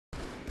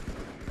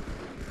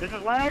This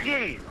is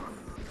laggy!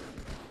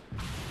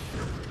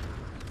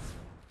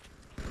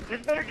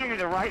 This better give me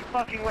the right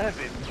fucking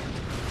weapon.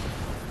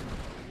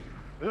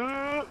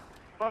 Ooh!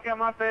 Fuck out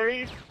my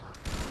face!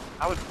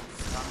 I was...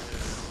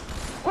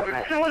 What the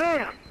hell with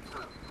him?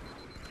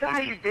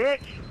 Die, you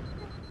bitch!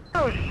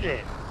 Oh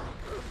shit!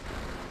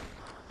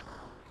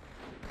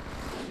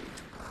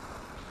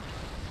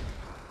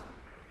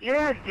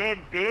 Yeah, dead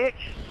bitch!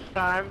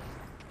 Time.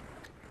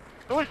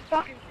 It was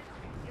fucking...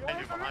 You know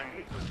behind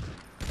me.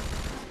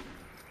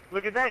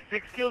 Look at that,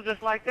 6 kills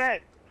just like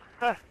that.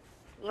 Huh.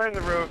 Learn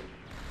the ropes.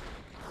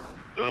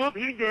 Oop,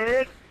 he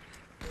did.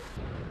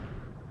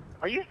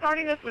 Are you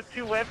starting us with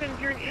 2 weapons?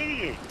 You're an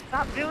idiot.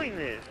 Stop doing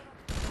this.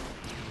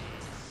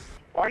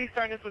 Why are you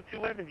starting us with 2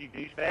 weapons, you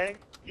douchebag?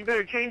 You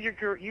better change these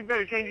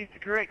to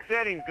correct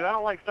settings, because I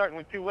don't like starting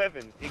with 2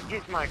 weapons. It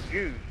gets my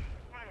goose.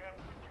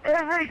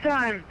 Every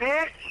time,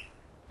 bitch!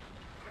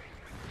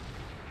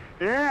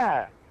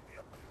 Yeah!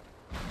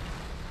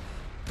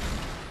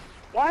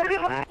 Why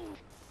did I...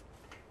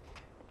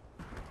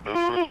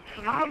 Oops,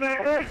 my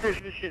bad. This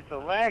shit's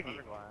so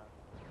laggy.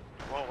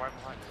 Whoa, right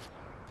behind you.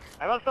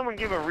 How about someone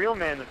give a real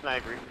man the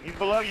sniper? He's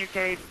below you,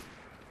 Kade.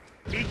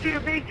 B2,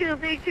 B2,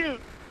 B2!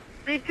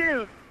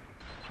 B2!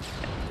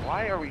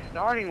 Why are we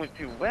starting with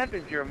 2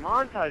 weapons? You're a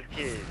montage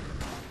kid.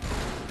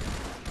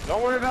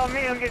 Don't worry about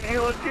me, I'm getting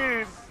Halo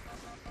 2.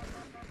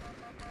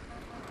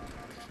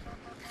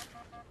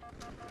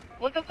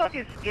 What the fuck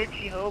is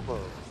sketchy hobo?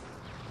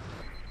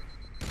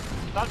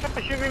 Stop trying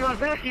to shoot me in my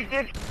back, you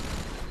bitch!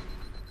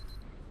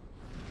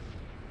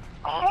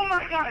 Oh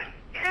my god!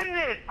 End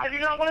this! I do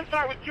not want to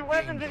start with 2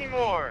 weapons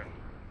anymore!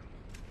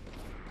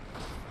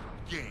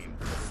 Game.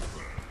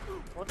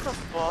 What the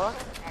fuck?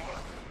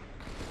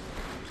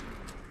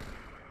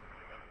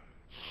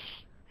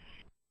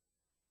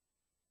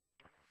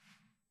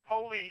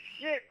 Holy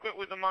shit, quit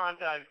with the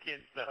montage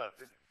kid stuff.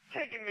 It's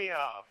ticking me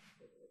off.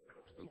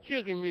 It's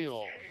kicking me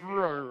off.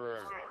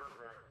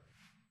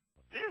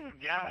 This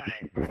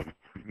guy.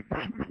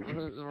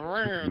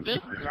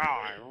 This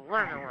guy.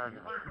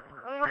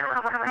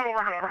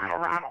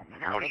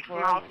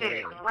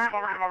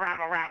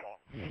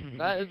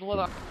 That is what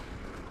I...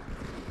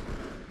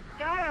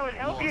 God, I would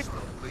help you.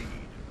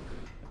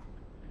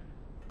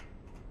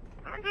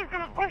 I'm just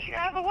gonna push you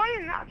out of the way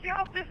and knock you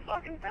off this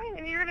fucking thing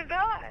and you're gonna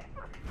die.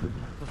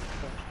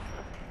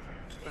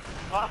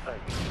 Fuck.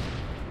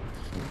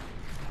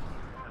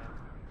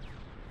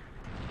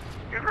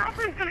 Your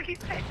girlfriend's gonna keep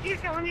texting you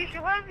telling you she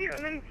loves you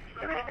and then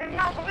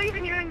not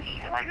believing you and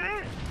shit like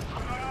this.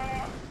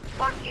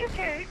 Fuck you,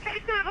 Kade.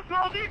 Kade said a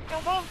small dick,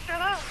 so both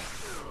shut up.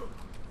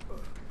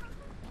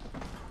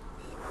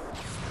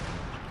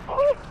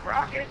 Oh,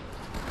 rocket.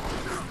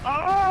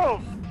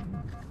 Oh!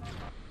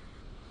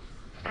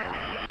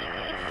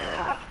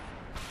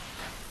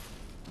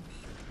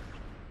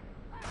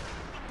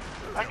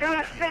 I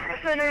got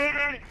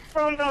assassinated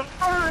from the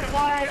first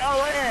wide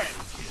OS!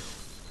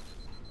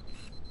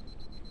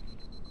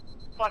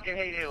 Fucking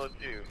hate Halo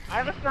 2. I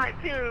have a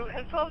snipe too,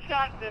 has 12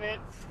 shots in it.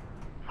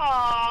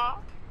 Aww.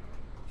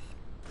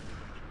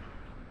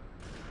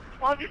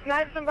 Why don't you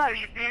snipe somebody,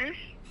 you douche?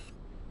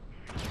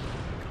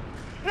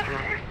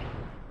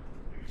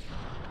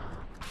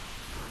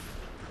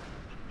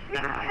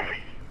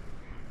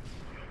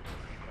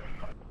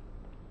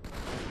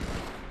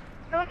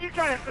 Don't you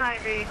try to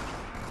snipe me.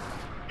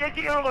 Get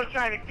the elbow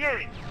trying to get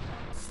it.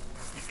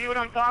 You see what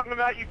I'm talking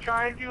about? You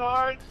trying too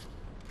hard?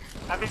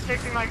 I've been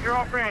texting my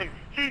girlfriend.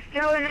 She's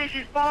killing me.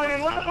 She's falling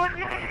in love with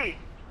me.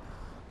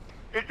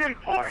 It's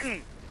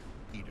important.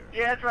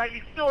 Yeah, that's right.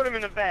 You stored him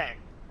in the bag.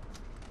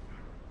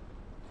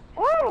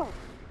 Woo!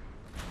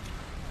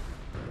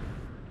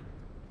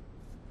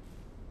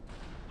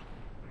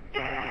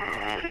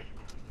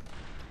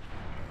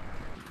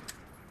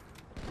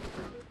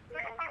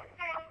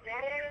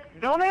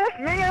 Don't ask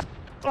me what the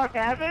fuck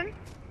happened.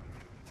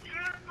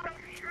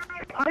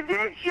 I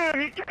did shoot.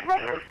 You took my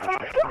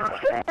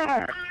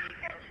crosshair.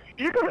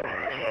 You took my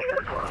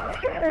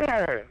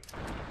crosshair.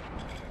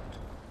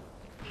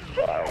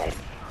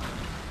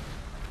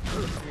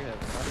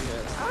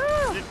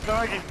 This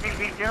guy just beat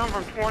me down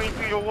from 20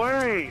 feet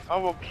away. I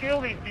will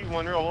kill these people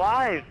in real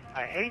life.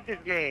 I hate this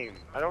game.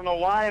 I don't know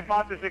why I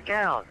bought this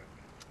account.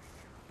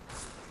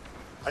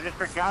 I just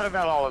forgot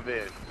about all of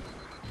this.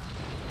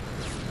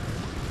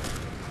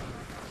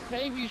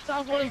 Baby,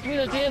 stop running through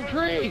the damn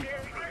tree!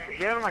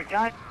 Get him, my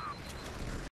god.